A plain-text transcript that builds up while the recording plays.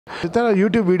ఇతర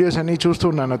YouTube videos అన్ని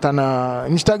చూస్తున్నాను, తన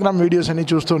ఇన్స్టాగ్రామ్ వీడియోస్ అన్ని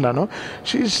చూస్తున్నాను.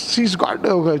 షీస్ గాట్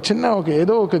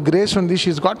ఏదో ఒక గ్రేస్ ఉంది.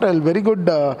 She's got very good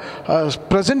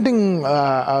presenting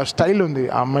style ఉంది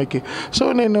ఆ అమ్మాయికి. సో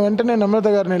నేను వెంటనే నమ్రత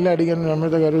గారిని వెళ్ళి అడిగాను,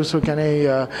 నమ్రత గారు, సో కెన్ ఐ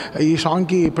ఈ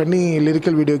సాంగ్కి పెన్నీ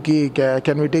లిరికల్ వీడియోకి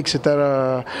కెన్ వి టేక్ సితారా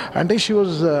అంటే షీ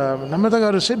వాజ్ నమ్రత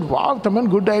గారు said wow Thaman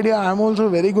good idea, I'm also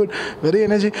very good, very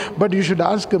energy, but you should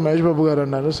ask Mahesh Babu గారు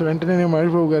అన్నారు. సో వెంటనే నేను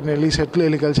మహేష్ బాబు గారిని వెళ్ళి సెట్లో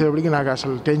వెళ్ళి కలిసేటప్పటికి నాకు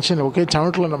అసలు టెన్షన్, ఒకే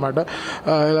చెమటలు అన్నమాట.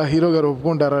 ఇలా హీరో గారు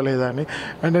ఒప్పుకుంటారా లేదా అని.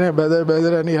 వెంటనే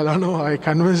బెదర్ అని ఎలానో I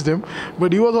convinced him,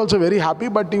 but he was also very happy.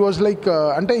 But he was like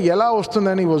అంటే ఎలా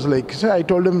వస్తుందని was like, so I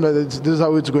told him this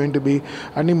how it's going to be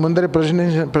అని ముందరే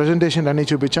ప్రజెంటేషన్ అన్నీ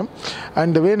చూపించాం.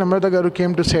 అండ్ ద వే నమ్రత గారు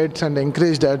came to sets and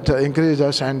encourage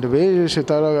us, and the way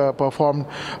Sitara performed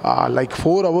like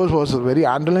 4 hours was a very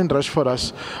adrenaline rush for us.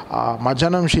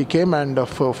 Madhanam she came and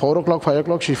 4 o'clock, 5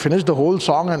 o'clock she finished the whole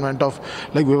song and went off.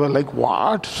 Like we were like,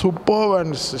 what, superb.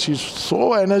 And she's so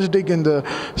energetic in the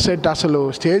set. Asalu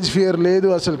stage fear ledu,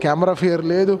 asalu camera fear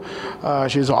ledu.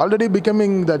 She's already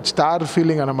becoming that star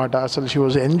feeling anamata. Asalu she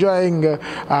was enjoying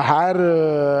hair,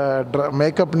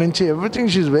 makeup nunchi everything.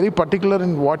 She's very particular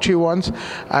in what she wants,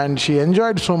 and she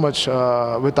enjoyed so much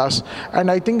with us. And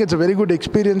I think it's a very good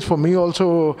experience for me also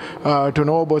to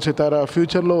know about Sitara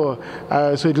future lo.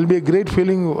 So it will be a great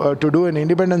feeling to do an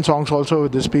independent songs also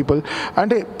with these people.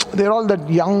 And they're all that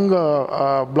young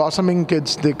blossoming kids.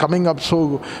 They're coming up so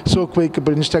quick.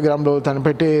 Instagram lo than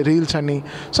pette reels ani.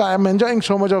 So I am enjoying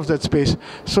so much of that space.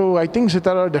 So I think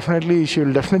Sitara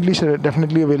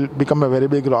definitely will become a very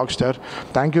big rock star.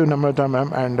 Thank you Namrata ma'am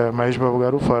and Mahesh Babu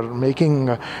garu for making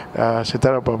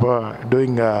Sitara Papa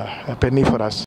doing a penny for us.